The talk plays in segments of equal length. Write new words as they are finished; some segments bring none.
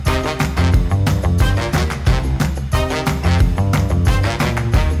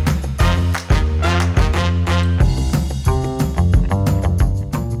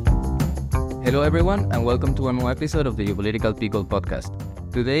Hello everyone and welcome to a new episode of the Geopolitical People podcast.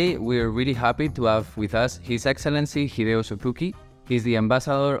 Today we're really happy to have with us His Excellency Hideo Suzuki. He's the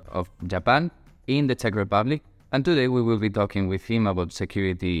ambassador of Japan in the Czech Republic, and today we will be talking with him about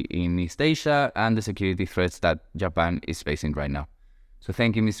security in East Asia and the security threats that Japan is facing right now. So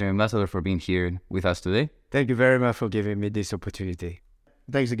thank you, Mr. Ambassador, for being here with us today. Thank you very much for giving me this opportunity.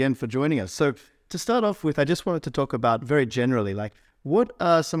 Thanks again for joining us. So to start off with, I just wanted to talk about very generally, what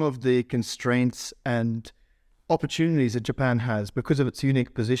are some of the constraints and opportunities that Japan has because of its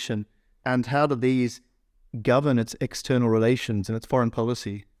unique position, and how do these govern its external relations and its foreign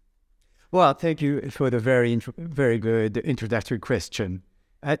policy? Well, thank you for the very good introductory question.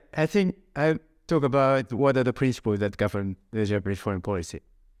 I think I talk about what are the principles that govern the Japanese foreign policy.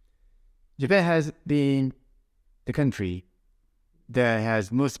 Japan has been the country that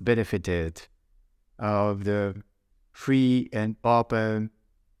has most benefited of the free and open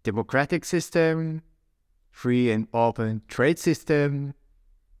democratic system, free and open trade system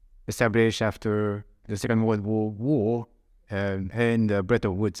established after the Second World War and the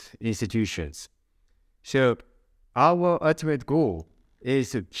Bretton Woods institutions. So our ultimate goal is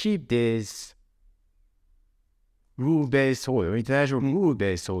to keep this rule-based order, international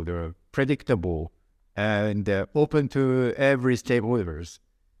rule-based order, predictable and open to every stakeholders,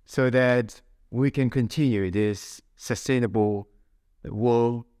 so that we can continue this sustainable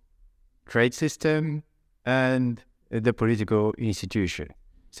world trade system and the political institution.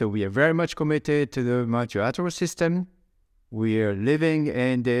 So we are very much committed to the multilateral system. We are living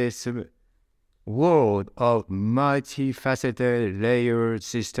in this world of multifaceted layered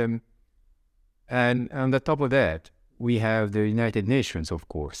system. And on the top of that, we have the United Nations, of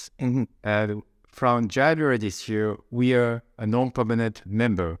course. Mm-hmm. And from January this year, we are a non-permanent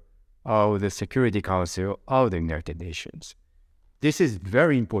member of the Security Council of the United Nations. This is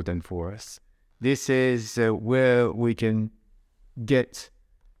very important for us. This is where we can get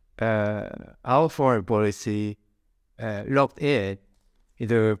our foreign policy locked in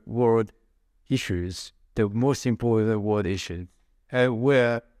the world issues, the most important world issues,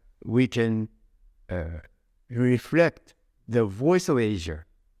 where we can reflect the voice of Asia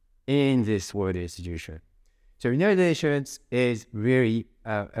in this world institution. So United Nations is really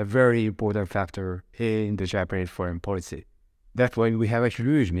a very important factor in the Japanese foreign policy. That's why we have a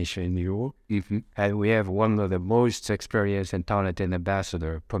huge mission in Europe, and we have one of the most experienced and talented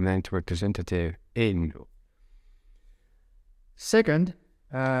ambassador, permanent representative in Europe. Second,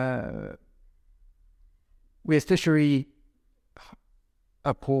 we especially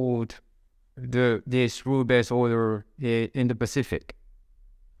uphold this rule-based order in the Pacific.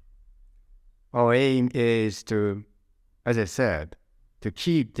 Our aim is to, as I said, to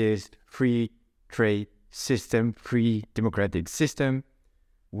keep this free trade system, free democratic system.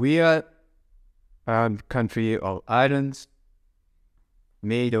 We are a country of islands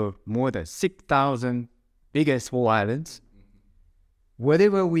made of more than 6,000 big and small islands.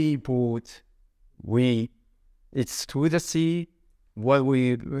 Whatever we import, it's through the sea.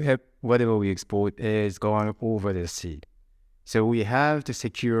 Whatever we export is going over the sea. So we have to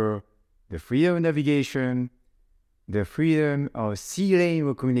secure the freedom of navigation, the freedom of sea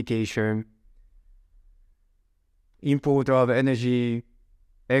lane communication, import of energy,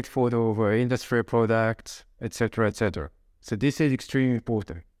 export of industrial products, etc., etc. So this is extremely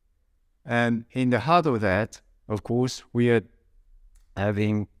important. And in the heart of that, of course, we are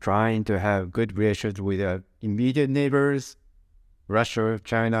trying to have good relations with our immediate neighbors, Russia,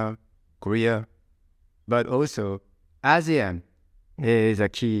 China, Korea, but also ASEAN is a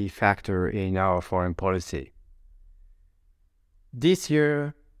key factor in our foreign policy. This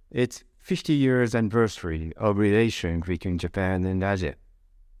year, it's 50 years anniversary of relations between Japan and ASEAN.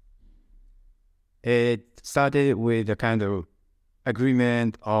 It started with a kind of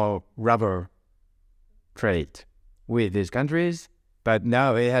agreement of rubber trade with these countries, but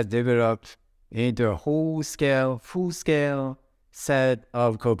now it has developed into a full-scale set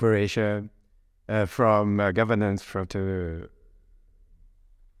of cooperation from governance to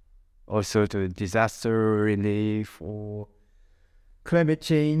also to disaster relief or climate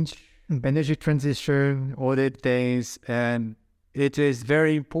change, energy transition, all the things. And it is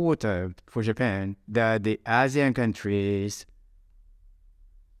very important for Japan that the ASEAN countries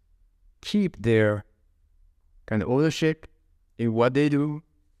keep their kind of ownership in what they do.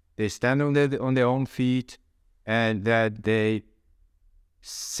 They stand on their own feet, and that they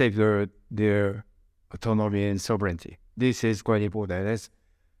safeguard their autonomy and sovereignty. This is quite important.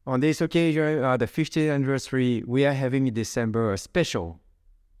 On this occasion, the 50th anniversary, we are having in December a special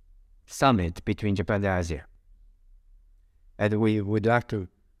summit between Japan and ASEAN. And we would like to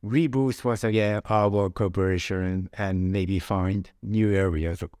reboost once again our cooperation and maybe find new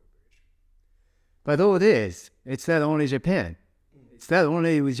areas of cooperation. But all this, it's not only Japan. It's not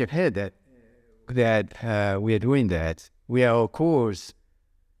only with Japan that we are doing that. We are, of course,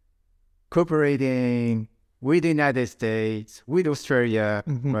 cooperating with the United States, with Australia,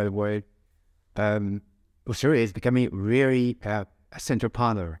 by the way. Australia is becoming really a central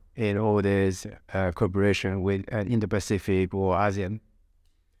partner in all this cooperation with Indo-Pacific or ASEAN.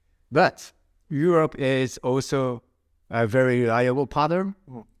 But Europe is also a very reliable partner.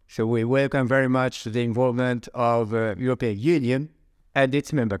 So we welcome very much the involvement of European Union and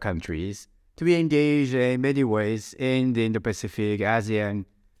its member countries to be engaged in many ways in the Indo-Pacific, ASEAN,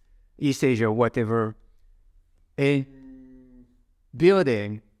 East Asia, whatever, in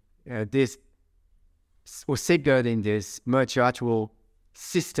building this or safeguarding this multilateral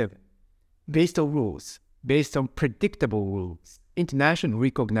system based on rules, based on predictable rules, international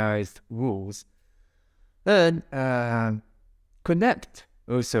recognized rules, and connect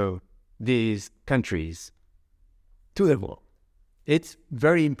also these countries to the world. It's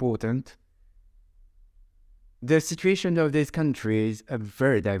very important. The situation of these countries are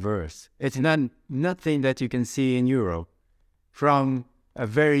very diverse. It's nothing that you can see in Europe, from a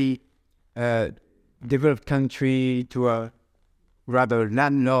very developed country to a rather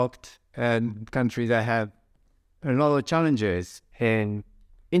landlocked country that have a lot of challenges in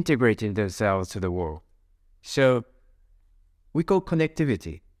integrating themselves to the world. So we call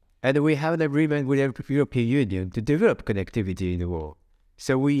connectivity, and we have an agreement with the European Union to develop connectivity in the world.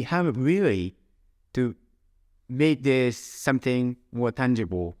 So we have really to make this something more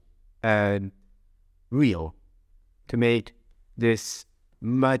tangible and real, to make this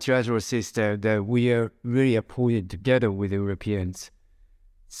multilateral system that we are really putting together with the Europeans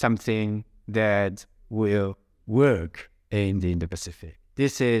something that will work in the Indo-Pacific.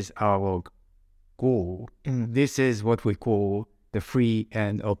 This is our goal. This is what we call the free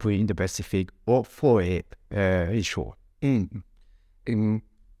and open Indo-Pacific, or FOIP in short.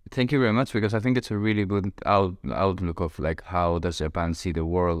 Thank you very much, because I think it's a really good outlook of like how does Japan see the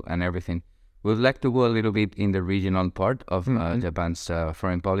world and everything. We'd like to go a little bit in the regional part of Japan's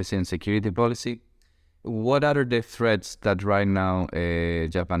foreign policy and security policy. What are the threats that right now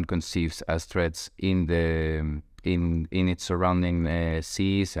Japan conceives as threats in its surrounding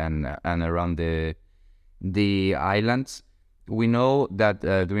seas and around the islands? We know that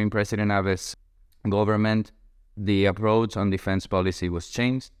during President Abe's government, the approach on defense policy was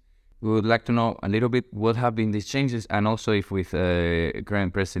changed. We would like to know a little bit what have been these changes, and also if with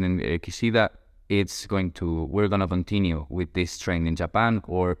current President Kishida, we're going to continue with this trend in Japan,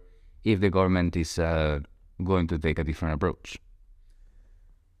 or if the government is going to take a different approach.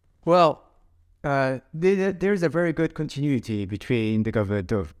 Well, there's a very good continuity between the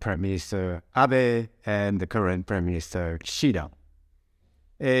government of Prime Minister Abe and the current Prime Minister Kishida.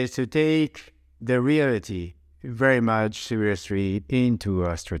 Is to take the reality very much seriously into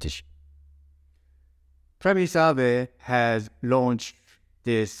our strategy. Prime Minister Abe has launched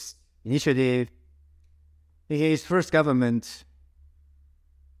this initiative in his first government.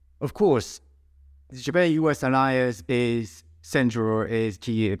 Of course, the Japan-US alliance is central, is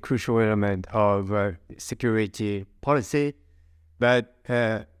key, a crucial element of security policy. But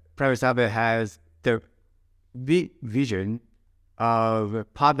Prime Minister Abe has the big vision of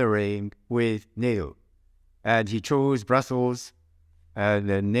partnering with NATO. And he chose Brussels and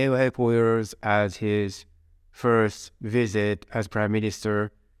the NATO headquarters as his first visit as Prime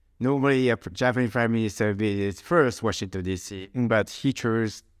Minister. Normally, a Japanese Prime Minister visits first Washington, D.C., but he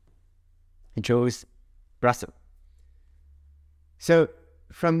chose Brussels. So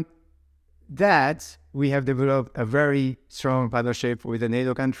from that, we have developed a very strong partnership with the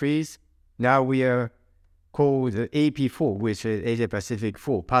NATO countries. Now we are called AP4, which is Asia Pacific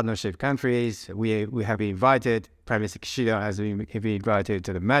 4 partnership countries. We have invited Prime Minister Kishida has been invited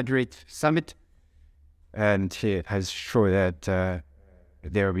to the Madrid summit, and he has shown that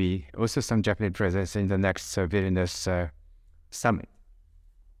there will be also some Japanese presence in the next Vilnius summit.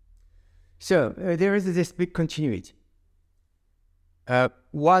 So there is this big continuity.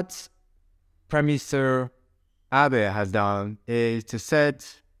 What Prime Minister Abe has done is to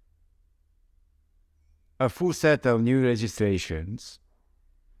set a full set of new legislations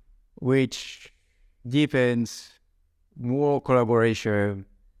which deepens more collaboration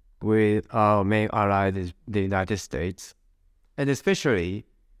with our main ally, the United States, and especially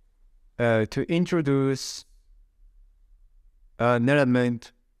to introduce an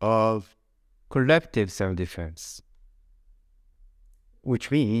element of collective self-defense,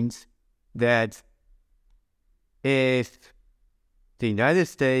 which means that if the United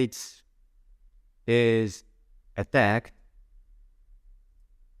States is attacked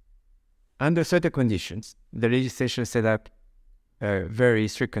under certain conditions. The legislation set up very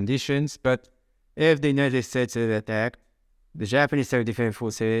strict conditions, but if the United States is attacked, the Japanese self-defense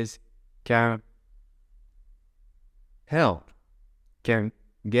forces can help, can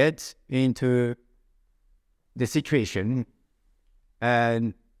get into the situation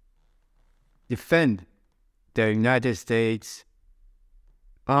and defend the United States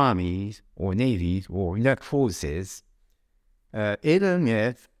armies or navies or net forces, even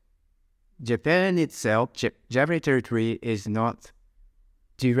if Japan itself, Japanese territory, is not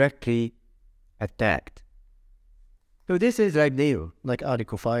directly attacked. So this is like NATO, Like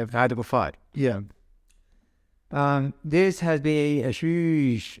Article 5. Article 5. Yeah. This has been a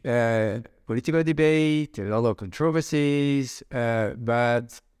huge political debate, a lot of controversies,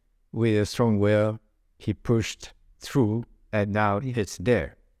 but with a strong will, he pushed through, and now it's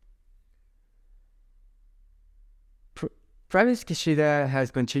there. Prime Minister Kishida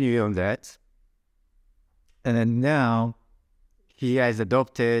has continued on that, and then now he has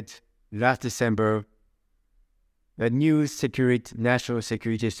adopted last December a new national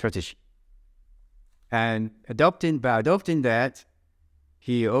security strategy. And by adopting that,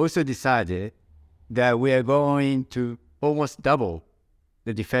 he also decided that we are going to almost double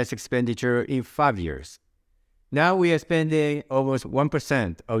the defense expenditure in 5 years. Now we are spending almost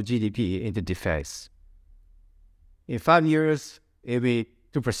 1% of GDP into defense. In 5 years, it will be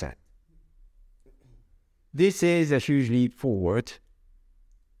 2%. This is a huge leap forward.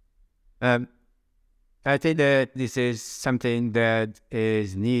 I think that this is something that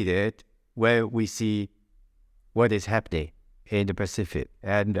is needed where we see what is happening in the Pacific.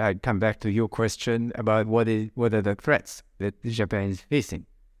 And I come back to your question about what are the threats that Japan is facing.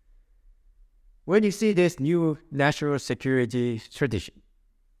 When you see this new national security strategy,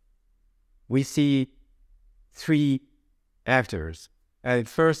 we see 3 actors. And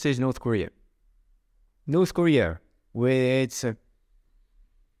first is North Korea. North Korea, with its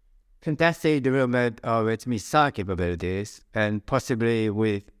fantastic development of its missile capabilities, and possibly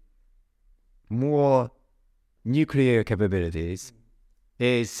with more nuclear capabilities,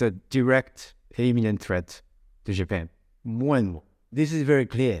 is a direct, imminent threat to Japan. More and more. This is very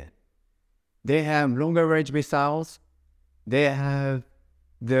clear. They have longer range missiles. They have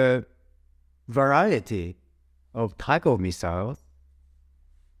the variety of type of missiles,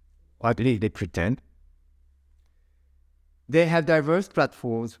 or at least they pretend. They have diverse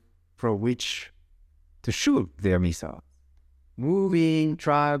platforms from which to shoot their missiles. Moving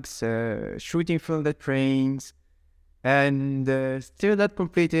trucks, shooting from the trains, and still not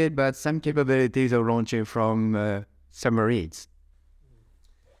completed, but some capabilities are launching from submarines.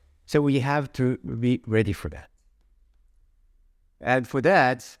 So we have to be ready for that. And for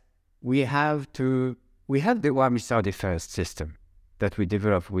that, we have the one missile defense system that we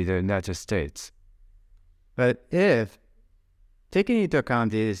developed with the United States. But if taking into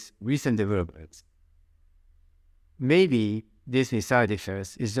account these recent developments, maybe this missile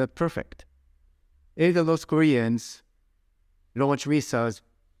defense is not perfect. If the North Koreans launch missiles,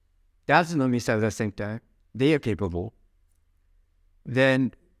 dozens of missiles at the same time, they are capable,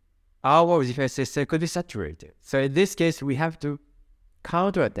 then our defense system could be saturated. So in this case, we have to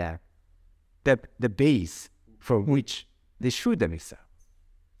counterattack the base from which they shoot the missile.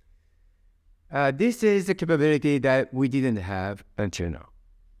 This is a capability that we didn't have until now.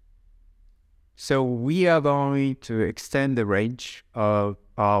 So we are going to extend the range of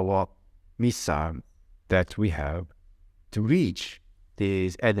our missile that we have to reach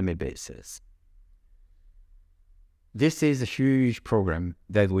these enemy bases. This is a huge program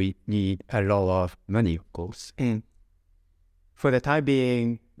that we need a lot of money, of course. And for the time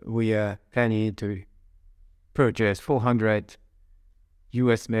being, we are planning to purchase 400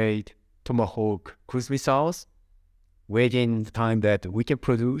 US-made Tomahawk cruise missiles, waiting the time that we can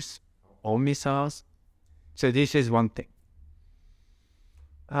produce our own missiles. So this is one thing.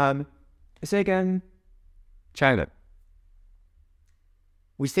 Second, China.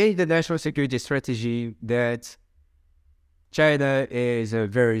 We say the national security strategy that China is a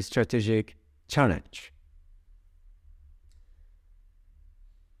very strategic challenge.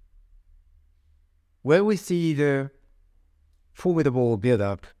 When we see the formidable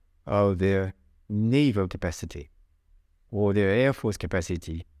buildup of their naval capacity or their air force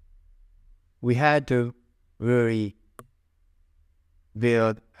capacity, we had to really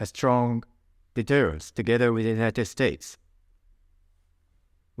build a strong deterrence together with the United States.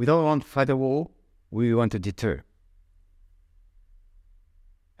 We don't want to fight a war, we want to deter.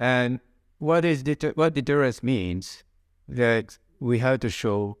 And what deterrence means, that we have to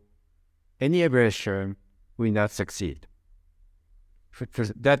show any aggression will not succeed.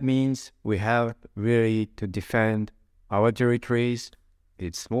 That means we have really to defend our territories,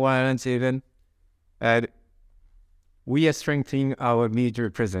 its small islands even, and we are strengthening our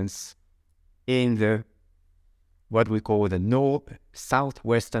military presence in the what we call the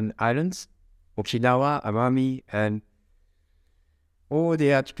southwestern islands, Okinawa, Amami, and all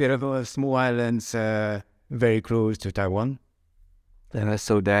the archipelago of small islands very close to Taiwan.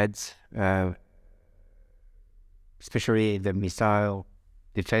 So that especially the missile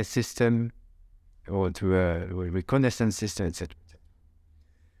defense system or to a reconnaissance system, etc.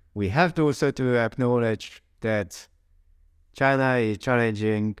 We have to also to acknowledge that China is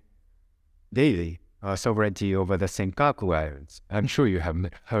challenging daily our sovereignty over the Senkaku Islands. I'm sure you have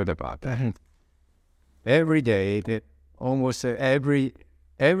heard about that. Every day, almost every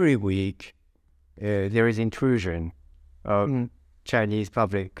week, there is intrusion of Chinese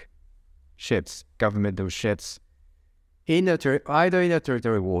public ships, governmental ships, either in the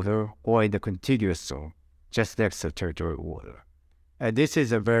territorial water or in the contiguous zone, just next to territorial water. And this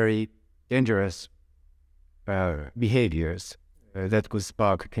is a very dangerous behaviors that could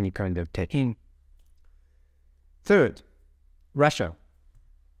spark any kind of tension. Third, Russia.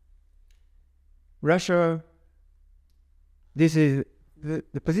 This is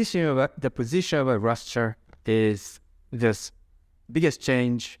the position of Russia is the biggest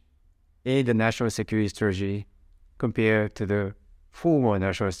change in the national security strategy compared to the former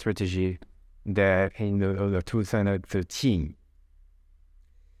national strategy that in the 2013.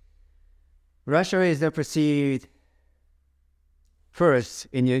 Russia is now perceived first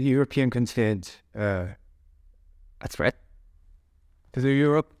in the European continent a threat to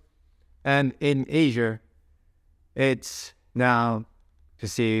Europe, and in Asia, it's now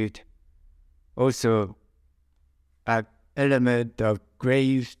perceived also an element of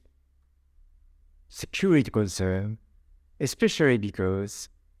grave security concern, especially because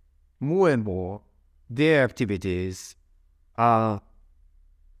more and more their activities are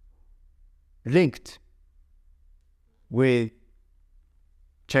linked with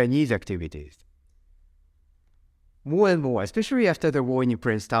Chinese activities. More and more, especially after the war in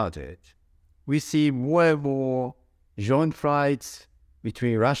Ukraine started, we see more and more joint flights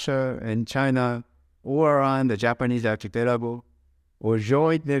between Russia and China all around the Japanese archipelago, or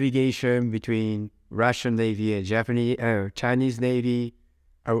joint navigation between Russian Navy and Chinese Navy,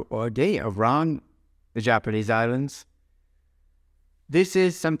 or they around the Japanese islands. This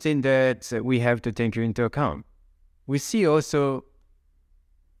is something that we have to take into account. We see also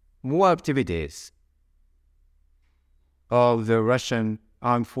more activities of the Russian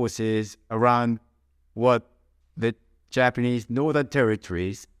armed forces around what the Japanese northern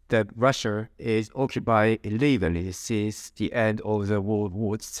territories that Russia is occupying illegally since the end of the World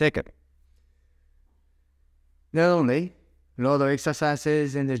War II. Not only a lot of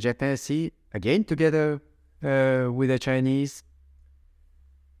exercises in the Japan Sea, again together with the Chinese,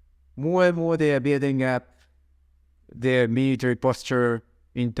 more and more they are building up their military posture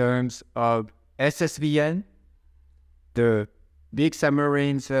in terms of SSBN, the big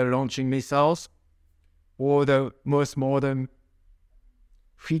submarines launching missiles, or the most modern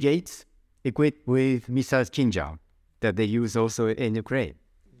frigates equipped with missiles Kinjal that they use also in Ukraine.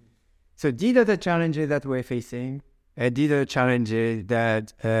 So these are the challenges that we're facing, and these are the challenges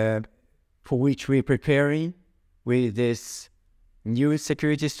that for which we're preparing with this new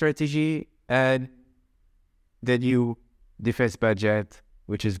security strategy and the new defense budget,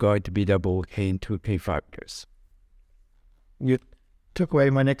 which is going to be doubled in 5 years. You took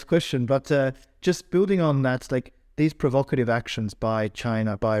away my next question, but just building on that, like these provocative actions by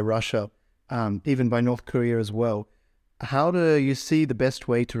China, by Russia, even by North Korea as well, how do you see the best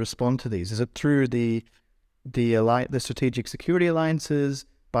way to respond to these? Is it through the strategic security alliances,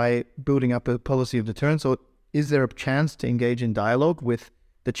 by building up a policy of deterrence, or is there a chance to engage in dialogue with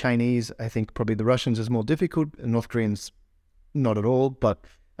the Chinese? I think probably the Russians is more difficult, and North Koreans not at all, but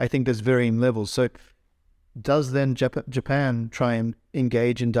I think there's varying levels. So does then Japan try and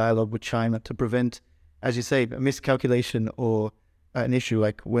engage in dialogue with China to prevent, as you say, a miscalculation or an issue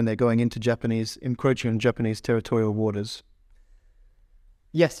like when they're going into encroaching on Japanese territorial waters?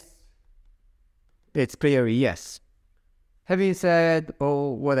 Yes. It's clearly yes. Having said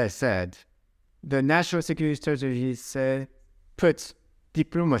all what I said, the national security strategy puts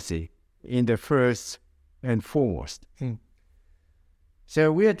diplomacy in the first and foremost.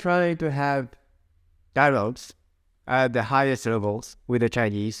 So we are trying to have dialogues at the highest levels with the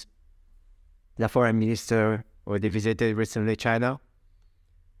Chinese. The foreign minister, or they visited recently China.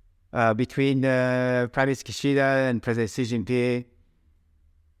 between Prime Minister Kishida and President Xi Jinping.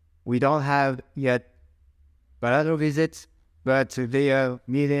 We don't have yet bilateral visits, but they are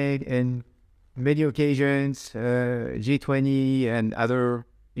meeting in many occasions, G20 and other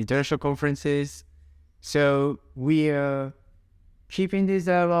international conferences. So we are keeping these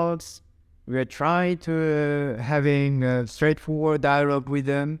dialogues. We are trying to having a straightforward dialogue with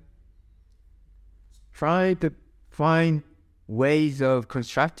them, trying to find ways of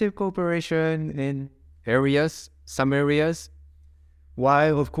constructive cooperation in some areas,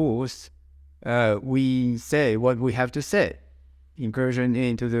 while of course we say what we have to say. Incursion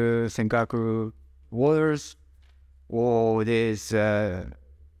into the Senkaku waters, or this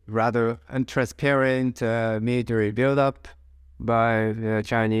rather untransparent military buildup by the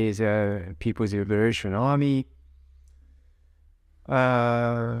Chinese People's Liberation Army,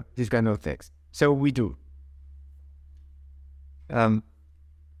 these kind of things. So we do.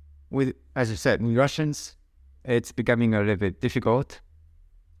 With, as I said, with Russians, it's becoming a little bit difficult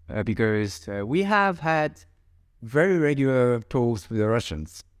because we have had very regular talks with the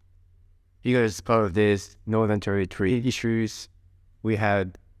Russians. Because part of this Northern Territory issues, we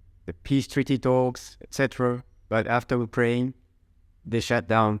had the peace treaty talks, etc. But after Ukraine, they shut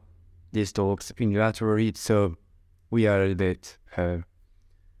down these talks unilaterally. So we are a little bit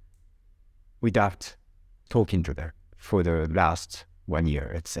without talking to them for the last 1 year,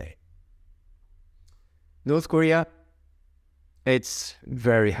 let's say. North Korea, it's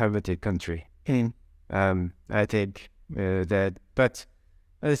very hermetic country. I think that, but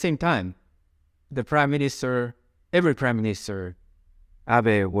at the same time, every prime minister,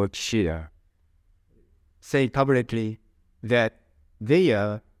 Abe or Kishida, say publicly that they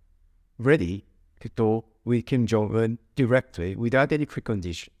are ready to talk with Kim Jong-un directly without any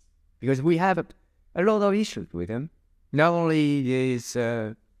preconditions. Because we have a lot of issues with him. Not only these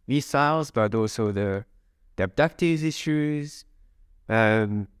missiles, but also the abductees issues,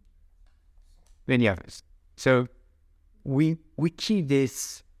 many others. So we keep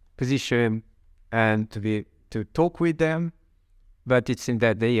this position and to talk with them, but it seems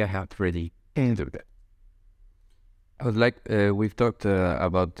that they are not ready to do that. I would like, we've talked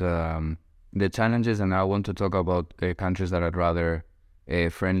about the challenges, and I want to talk about countries that are rather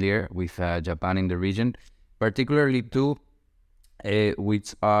friendlier with Japan in the region, particularly two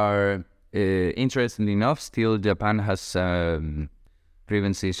which are interestingly enough, still Japan has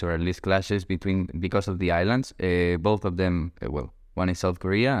grievances or at least clashes because of the islands. Both of them, one is South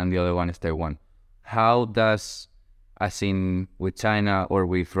Korea and the other one is Taiwan. How does, as in with China or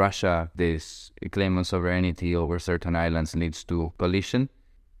with Russia, this claim on sovereignty over certain islands leads to collision?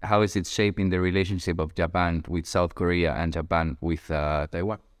 How is it shaping the relationship of Japan with South Korea and Japan with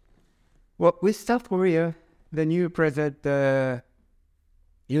Taiwan? Well, with South Korea, the new president, Yoon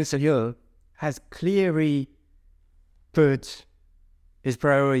Suk-yeol, has clearly put his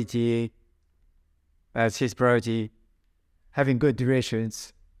priority having good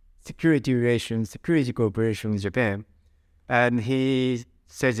relations, security cooperation with Japan. And he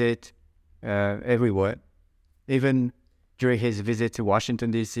says it everywhere. Even during his visit to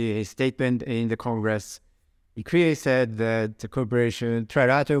Washington, D.C., his statement in the Congress, he clearly said that the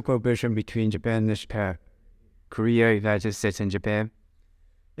trilateral cooperation between Japan and Korea, United States, and Japan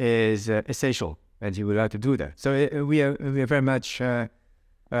is essential, and he would like to do that. So we are very much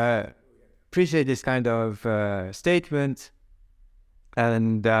appreciate this kind of statement,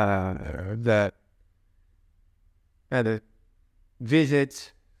 and the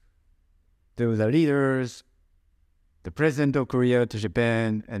visit to the leaders, the president of Korea to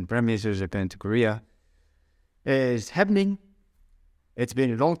Japan and Prime Minister of Japan to Korea is happening. It's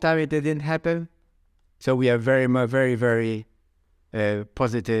been a long time it didn't happen, so we are very, very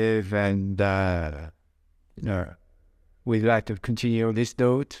positive, and we'd like to continue on this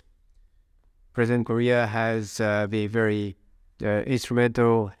note. President Korea has been very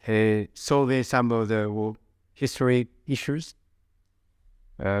instrumental in solving some of the history issues,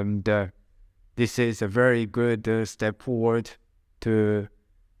 and this is a very good step forward to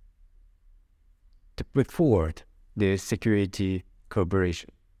put forward the security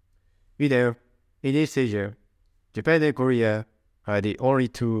cooperation. In East Asia, Japan and Korea are the only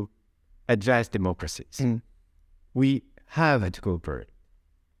two advanced democracies. We have to cooperate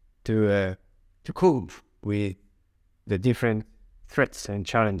to cope with the different threats and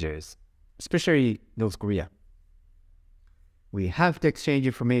challenges, especially North Korea. We have to exchange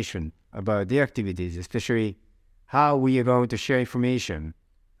information about their activities, especially how we are going to share information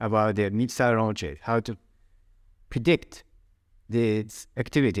about their missile launches, how to predict these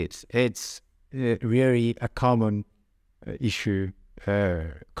activities. It's really a common issue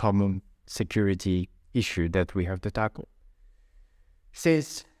common security issue that we have to tackle.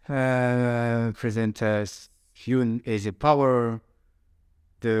 Since President Yoon is in power,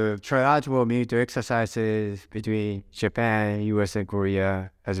 the trilateral military exercises between Japan, US, and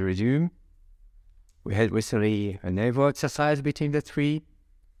Korea has resumed. We had recently a naval exercise between the three.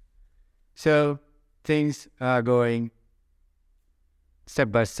 So things are going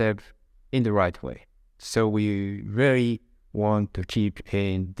step by step in the right way. So we really want to keep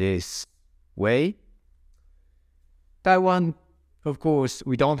in this way. Taiwan, of course,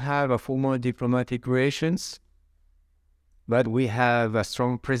 we don't have a formal diplomatic relations, but we have a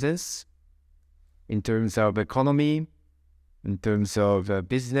strong presence in terms of economy, in terms of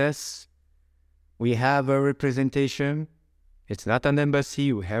business. We have a representation. It's not an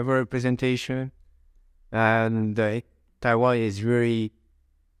embassy, we have a representation. And Taiwan is really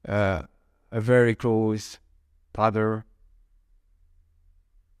a very close partner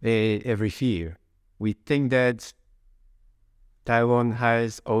every year. We think that Taiwan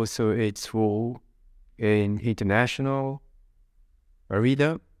has also its role in international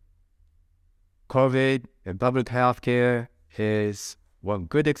arena. COVID and public healthcare is one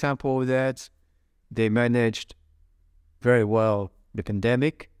good example of that. They managed very well the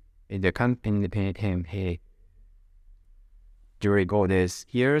pandemic in the during all these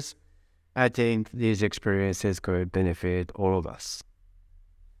years. I think these experiences could benefit all of us.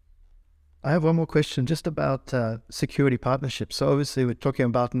 I have one more question just about security partnerships. So obviously we're talking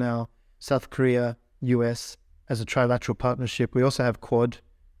about now South Korea, US as a trilateral partnership. We also have Quad,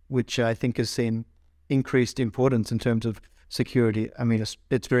 which I think has seen increased importance in terms of security. I mean,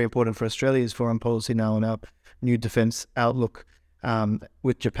 it's very important for Australia's foreign policy now and our new defense outlook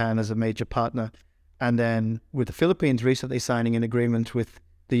with Japan as a major partner. And then with the Philippines recently signing an agreement with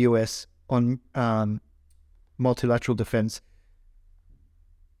the US on multilateral defense.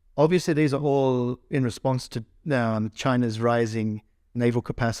 Obviously, these are all in response to China's rising naval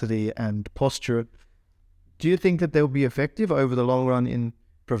capacity and posture. Do you think that they'll be effective over the long run in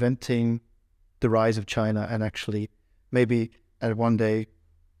preventing the rise of China and actually maybe at one day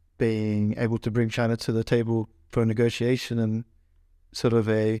being able to bring China to the table for a negotiation and sort of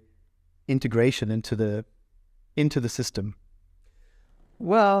a integration into the system?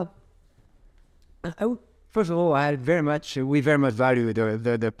 Well, first of all, we very much value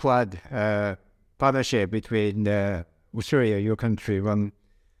the Quad partnership between Australia, your country, and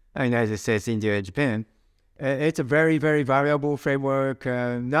United States, India, and Japan. It's a very, very valuable framework,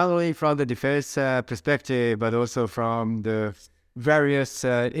 not only from the defense perspective, but also from the various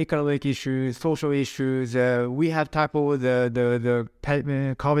economic issues, social issues. We have tackled the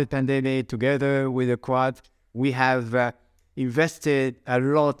COVID pandemic together with the Quad. We have invested a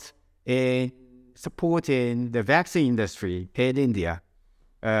lot in supporting the vaccine industry in India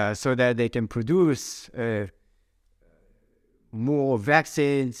so that they can produce more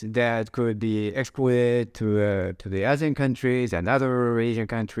vaccines that could be exported to the ASEAN countries and other Asian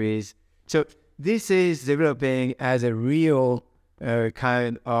countries. So this is developing as a real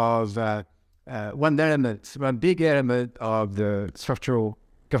kind of one big element of the structural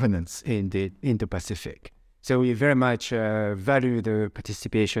governance in the Indo-Pacific. So we very much value the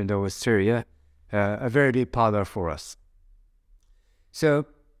participation of Australia, a very big partner for us. So,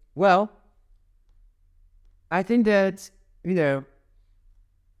 well, I think that, the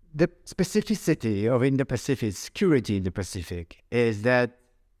specificity of Indo-Pacific, security in the Pacific, is that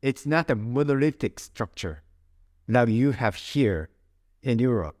it's not a monolithic structure like you have here in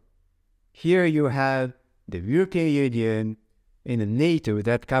Europe. Here you have the European Union and the NATO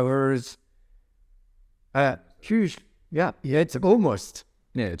that covers a huge, it's almost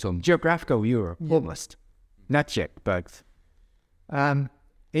geographical Europe, almost. Not yet, but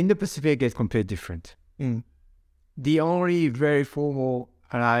Indo-Pacific is completely different. The only very formal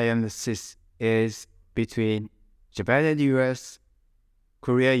alliance is between Japan and the US,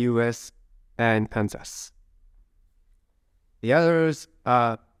 Korea, US, and Kansas. The others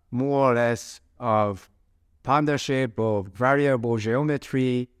are more or less of partnership of variable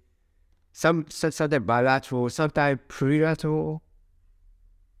geometry, sometimes bilateral, sometimes trilateral.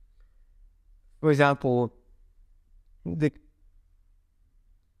 For example, the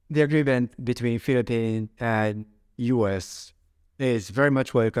agreement between Philippines and US is very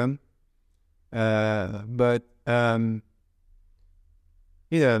much welcome, but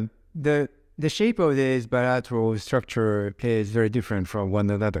the shape of this bilateral structure is very different from one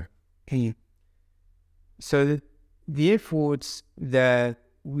another. So the efforts that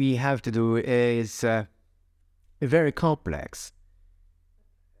we have to do is very complex.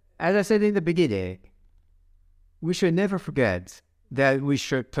 As I said in the beginning, we should never forget that we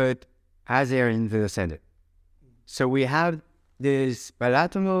should put ASEAN in the center. So we have these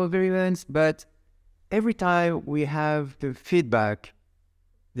bilateral agreements, but every time we have the feedback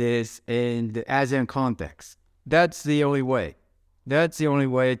this in the ASEAN context. That's the only way. That's the only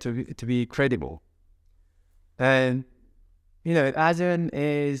way to be credible. And, ASEAN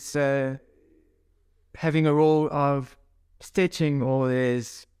is having a role of stitching all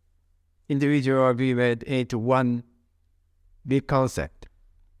this individual agreement into one big concept.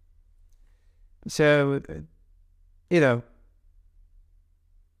 So,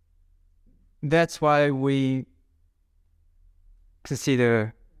 that's why we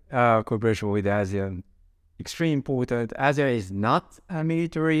consider our cooperation with ASEAN extremely important. ASEAN is not a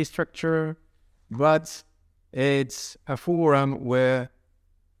military structure, but it's a forum where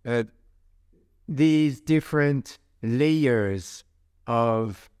these different layers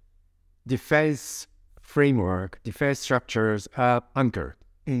of defense framework, defense structures are anchored.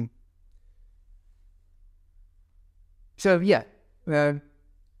 So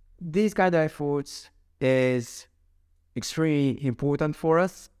these kind of efforts is extremely important for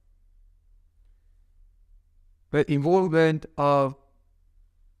us. But involvement of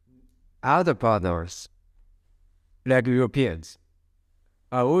other partners, like Europeans,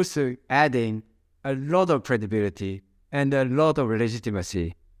 are also adding a lot of credibility and a lot of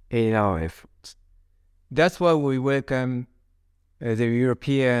legitimacy in our efforts. That's why we welcome the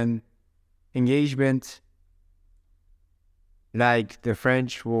European engagement, like the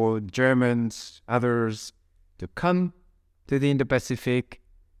French or Germans, others, to come to the Indo-Pacific,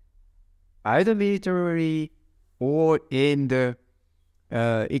 either militarily or in the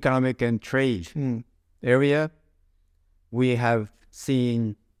economic and trade area. We have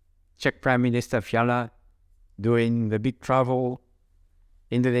seen Czech Prime Minister Fiala doing the big travel,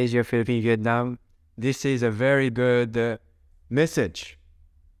 Indonesia, Philippines, Vietnam. This is a very good message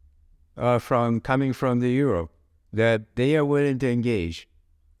coming from the Europe, that they are willing to engage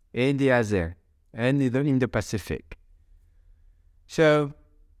in the ASEAN and in the Pacific. So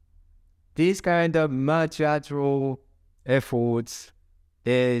these kind of multilateral efforts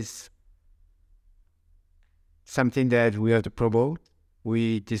is something that we have to promote.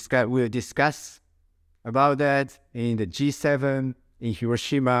 We'll discuss about that in the G7 in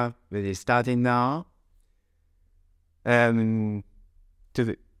Hiroshima, that is starting now, to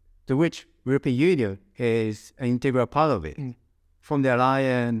which European Union is an integral part of it. Von der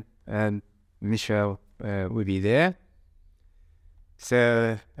Leyen and Michel will be there.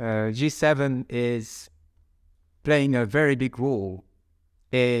 So G7 is playing a very big role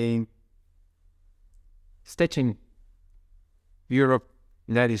in stitching Europe,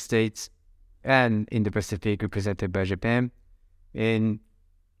 United States, and in the Pacific, represented by Japan, in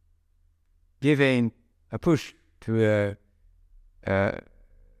giving a push to the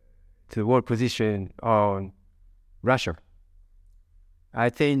world position on Russia. I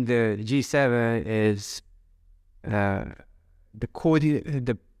think the G7 is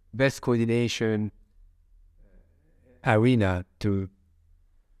the best coordination arena to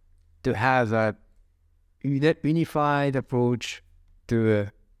have a unified approach to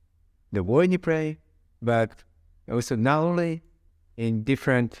the war in Ukraine, but also not only in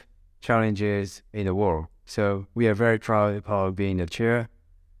different challenges in the world. So we are very proud of being the chair,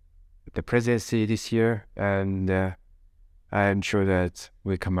 the presidency this year, and I'm sure that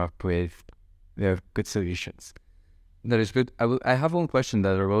we'll come up with good solutions. That is good. I have one question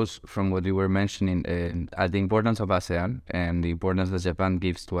that arose from what you were mentioning at the importance of ASEAN and the importance that Japan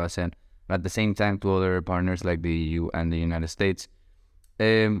gives to ASEAN, at the same time to other partners like the EU and the United States.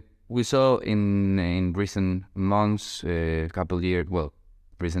 We saw in recent months,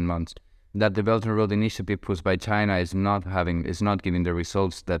 recent months, that the Belt and Road Initiative pushed by China is not giving the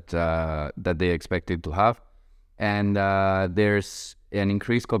results that they expected to have, and there's an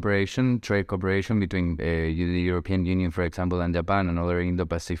increased trade cooperation between the European Union, for example, and Japan and other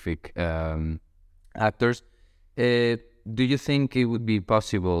Indo-Pacific actors. Do you think it would be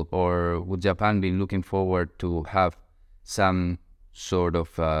possible, or would Japan be looking forward to have some sort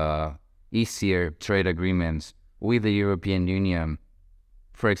of easier trade agreements with the European Union,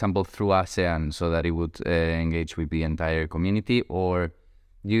 for example, through ASEAN, so that it would engage with the entire community? Or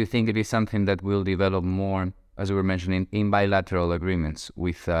do you think it is something that will develop more, as we were mentioning, in bilateral agreements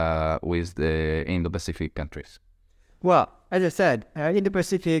with the Indo-Pacific countries? Well, as I said,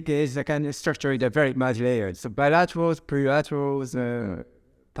 Indo-Pacific is a kind of structure that very multi-layered. So bilaterals, plurilaterals,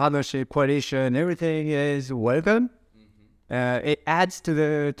 partnership, coalition, everything is welcome. It adds to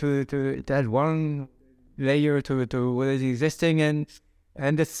that one layer to what is existing,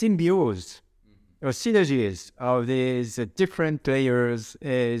 and the symbiosis synergies of these different players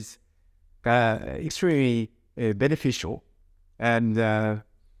is extremely beneficial, and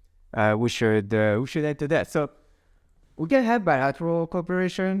we should enter that. So we can have bilateral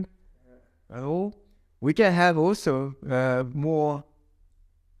cooperation. We can have also more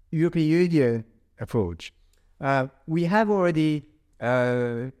European Union approach. We have already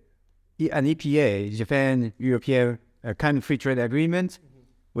an EPA, Japan-European kind of free trade agreement,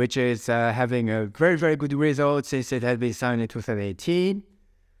 which is having a very, very good result since it has been signed in 2018.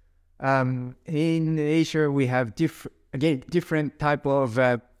 In Asia, we have different type of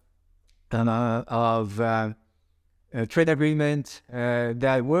trade agreement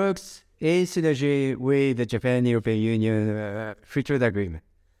that works in synergy with the Japan-European Union free trade agreement.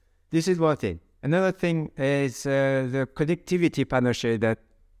 This is one thing. Another thing is the connectivity partnership that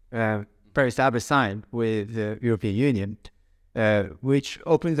Paris Harbor signed with the European Union, which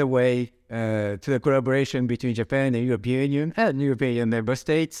opens the way to the collaboration between Japan and European Union and European member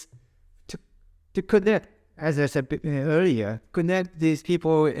states to connect, as I said earlier, connect these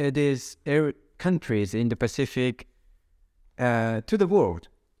people, these countries in the Pacific to the world.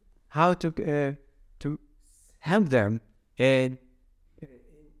 How to help them in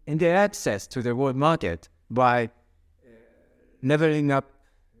their access to the world market by leveling up,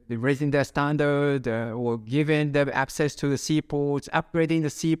 raising their standard, or giving them access to the seaports, upgrading the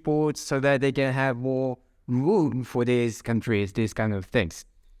seaports so that they can have more room for these countries, these kind of things.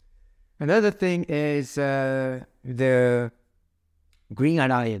 Another thing is the Green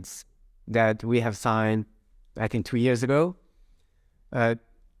Alliance that we have signed, I think, 2 years ago.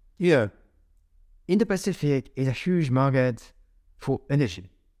 In the Pacific is a huge market for energy.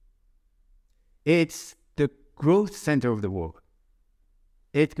 It's the growth center of the world.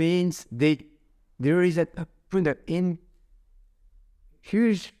 It means there is a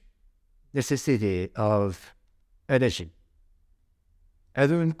huge necessity of energy.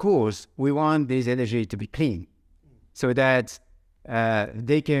 And of course, we want this energy to be clean so that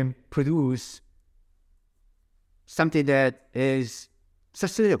they can produce something that is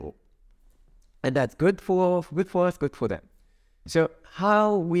sustainable. And that's good for us, good for them. So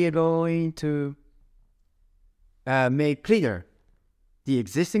how we are going to make cleaner the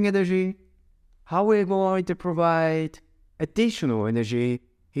existing energy, how we're going to provide additional energy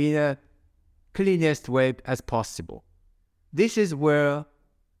in a cleanest way as possible. This is where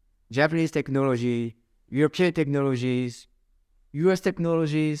Japanese technology, European technologies, US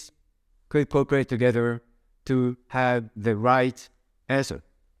technologies could cooperate together to have the right answer.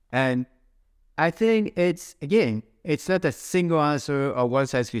 And I think it's not a single answer or one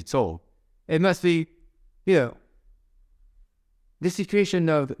size fits all. It must be, the situation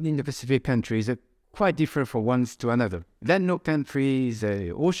in the Pacific countries are quite different from one to another. Landlocked countries,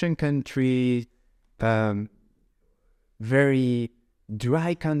 ocean countries, very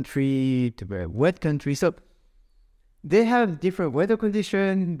dry country to very wet country. So they have different weather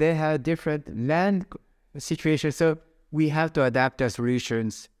conditions, they have different land situations. So we have to adapt our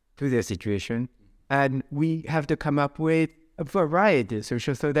solutions to their situation. And we have to come up with a variety of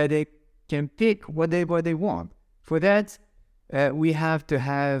solutions so that they can pick what they want. For that, we have to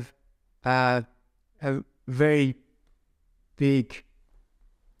have a very big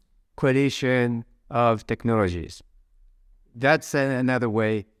coalition of technologies. That's another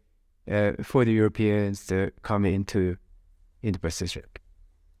way for the Europeans to come into the Pacific.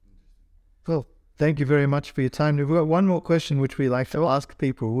 Well, thank you very much for your time. We've got one more question which we like to ask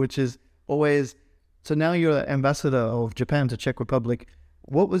people, which is always, so now you're ambassador of Japan to Czech Republic.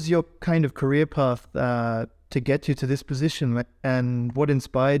 What was your kind of career path to get you to this position, and what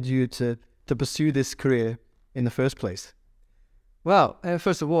inspired you to pursue this career in the first place? Well,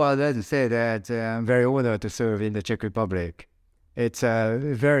 first of all, I'd like to say that I'm very honored to serve in the Czech Republic. It's a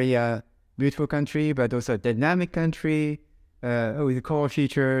very beautiful country, but also a dynamic country with core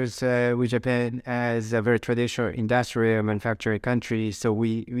features with Japan as a very traditional industrial manufacturing country. So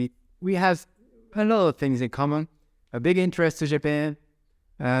we have a lot of things in common, a big interest to Japan.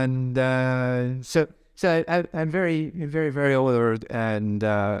 And so I'm very, very, very honored and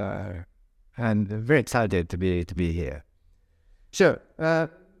very excited to be here. So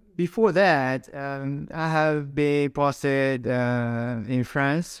before that, I have been posted in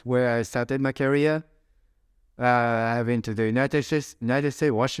France, where I started my career. I've been to the United States,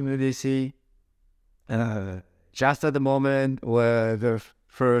 Washington, D.C., just at the moment where the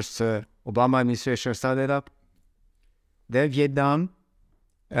first Obama administration started up, then Vietnam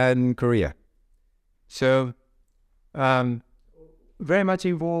and Korea. So very much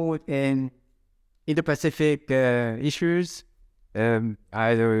involved in Indo-Pacific issues,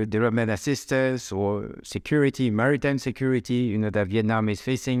 either development assistance or security, maritime security. That Vietnam is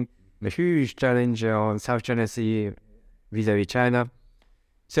facing a huge challenge on South China Sea vis-a-vis China.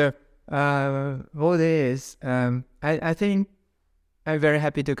 So all this, I think I'm very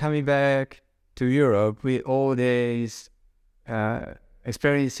happy to coming back to Europe with all these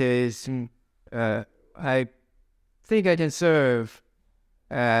experiences. I think I can serve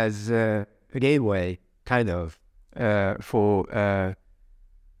as a gateway, kind of, for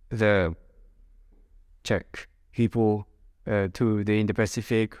the Czech people to the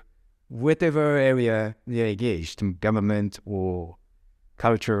Indo-Pacific, whatever area they're engaged, government or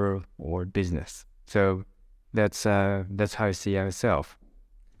culture or business. So that's how I see ourselves.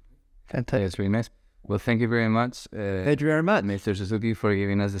 Fantastic. That's really nice. Well, thank you very much. Thank you very much, Mr. Suzuki, for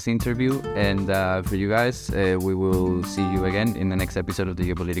giving us this interview. And for you guys, we will see you again in the next episode of the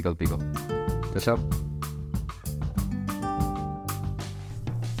Geopolitical Pickle. Ciao.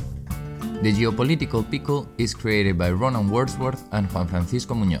 The Geopolitical Pickle is created by Ronan Wordsworth and Juan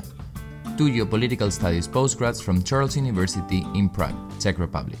Francisco Muñoz, two geopolitical studies postgrads from Charles University in Prague, Czech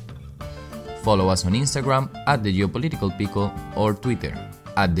Republic. Follow us on Instagram at The Geopolitical Pickle or Twitter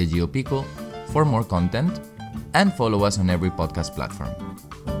at The GeoPickle for more content, and follow us on every podcast platform.